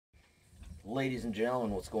Ladies and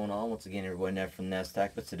gentlemen, what's going on? Once again, everybody, Ned from Nest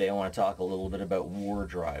Tech. But today I want to talk a little bit about war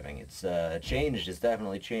driving. It's changed. It's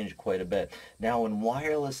definitely changed quite a bit. Now, when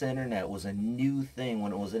wireless internet was a new thing,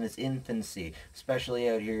 when it was in its infancy, especially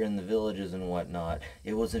out here in the villages and whatnot,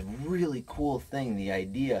 it was a really cool thing. The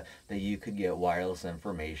idea that you could get wireless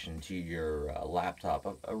information to your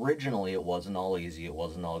laptop. Originally, it wasn't all easy. It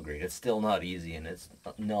wasn't all great. It's still not easy, and it's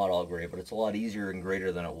not all great, but it's a lot easier and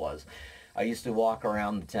greater than it was. I used to walk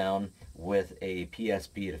around the town with a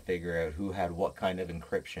PSP to figure out who had what kind of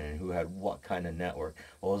encryption and who had what kind of network.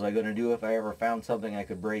 What was I going to do if I ever found something I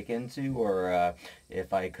could break into, or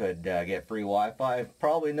if I could get free Wi-Fi?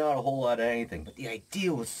 Probably not a whole lot of anything, but the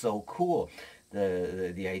idea was so cool.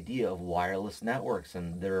 The idea of wireless networks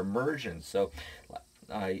and their emergence. So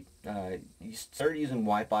I started using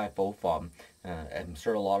Wififofum. I'm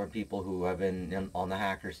sure a lot of people who have been on the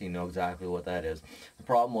hacker scene know exactly what that is. The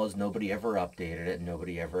problem was nobody ever updated it.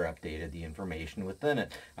 Nobody ever updated the information within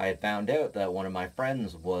it. I had found out that one of my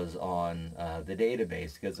friends was on the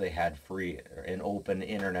database because they had free and open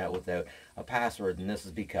internet without a password, and this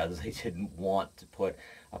is because they didn't want to put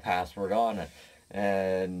a password on it.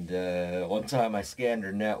 And one time I scanned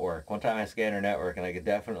her network. And I could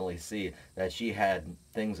definitely see that she had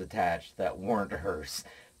things attached that weren't hers.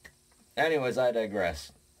 Anyways, I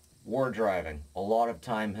digress. War driving. A lot of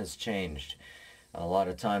time has changed. A lot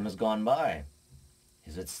of time has gone by.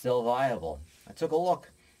 Is it still viable? I took a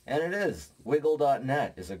look, and it is.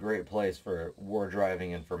 Wiggle.net is a great place for war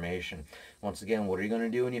driving information. Once again, what are you going to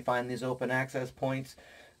do when you find these open access points?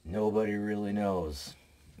 Nobody really knows.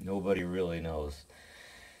 Nobody really knows.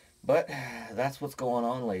 But that's what's going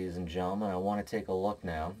on, ladies and gentlemen. I want to take a look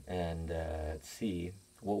now and see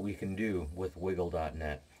what we can do with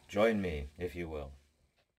Wiggle.net. Join me, if you will.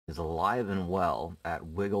 Is alive and well at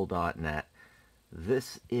Wiggle.net.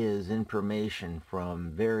 This is information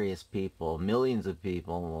from various people, millions of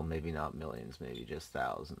people, well, maybe not millions, maybe just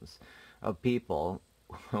thousands of people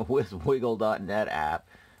with Wiggle.net app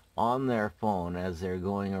on their phone as they're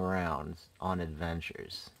going around on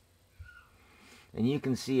adventures. And you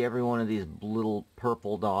can see every one of these little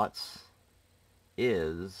purple dots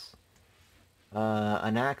is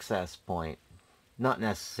an access point. Not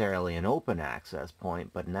necessarily an open access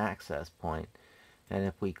point, but an access point. And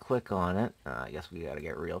if we click on it, I guess we got to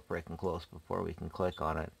get real freaking close before we can click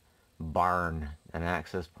on it. Barn, an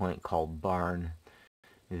access point called Barn.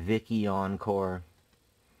 Vicky Encore.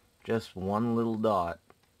 Just one little dot.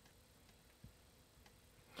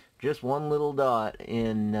 Just one little dot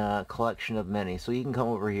in a collection of many. So you can come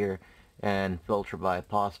over here and filter by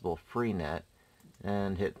possible free net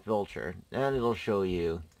and hit filter, and it'll show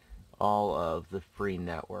you all of the free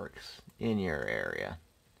networks in your area.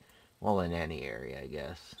 Well, in any area, I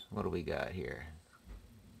guess. What do we got here?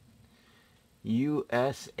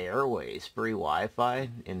 U.S. Airways free Wi-Fi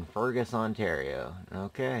in Fergus, Ontario.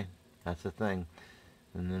 Okay, that's the thing.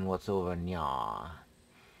 And then what's over Nya?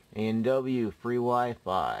 A&W free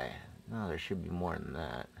Wi-Fi. No, there should be more than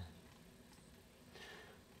that.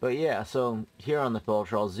 But yeah, so here on the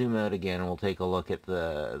filter, I'll zoom out again and we'll take a look at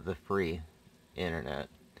the free internet.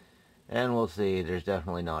 And we'll see there's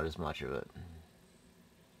definitely not as much of it.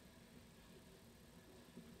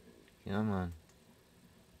 Come on.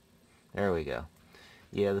 There we go.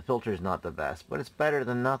 Yeah, the filter's not the best, but it's better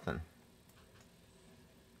than nothing.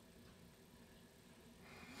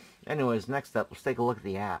 Anyways, next up, let's take a look at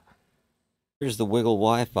the app. Here's the Wiggle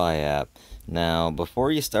Wi-Fi app. Now,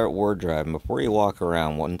 before you start war driving, before you walk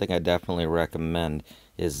around, one thing I definitely recommend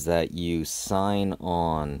is that you sign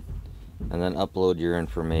on and then upload your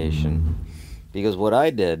information. Because what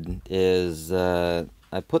I did is I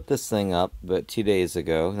put this thing up about 2 days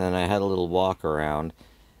ago, and I had a little walk around,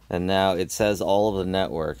 and now it says all of the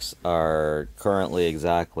networks are currently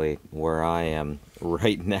exactly where I am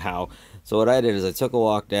right now. So what I did is I took a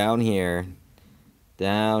walk down here,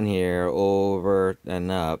 over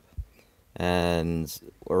and up, and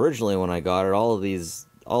originally when I got it, all of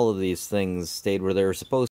these things stayed where they were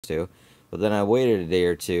supposed to, but then I waited a day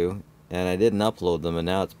or two, and I didn't upload them, and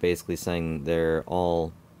now it's basically saying they're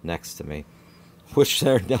all next to me, which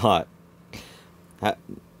they're not.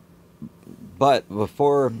 But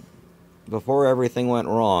before everything went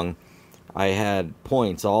wrong, I had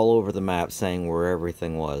points all over the map saying where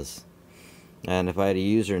everything was. And if I had a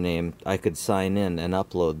username, I could sign in and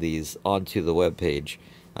upload these onto the web page.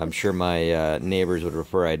 I'm sure my neighbors would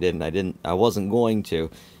prefer I didn't. I wasn't going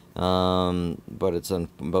to,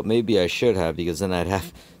 but maybe I should have, because then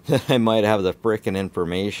I might have the frickin'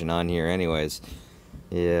 information on here anyways.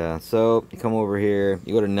 Yeah. So you come over here,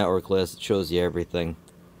 you go to network list. It shows you everything.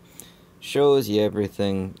 Shows you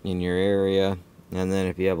everything in your area. And then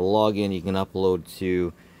if you have a login, you can upload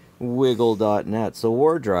to wiggle.net. So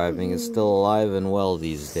war driving is still alive and well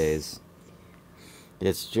these days.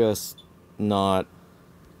 It's just not,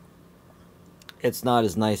 it's not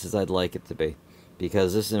as nice as I'd like it to be,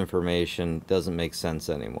 because this information doesn't make sense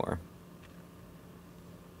anymore.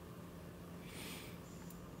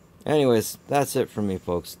 Anyways, that's it from me,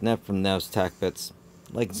 folks. Net from Nev's Tech Bits.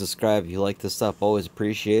 Like and subscribe if you like this stuff. Always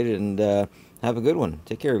appreciate it. And have a good one.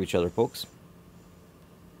 Take care of each other, folks.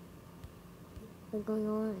 What's going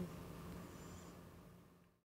on?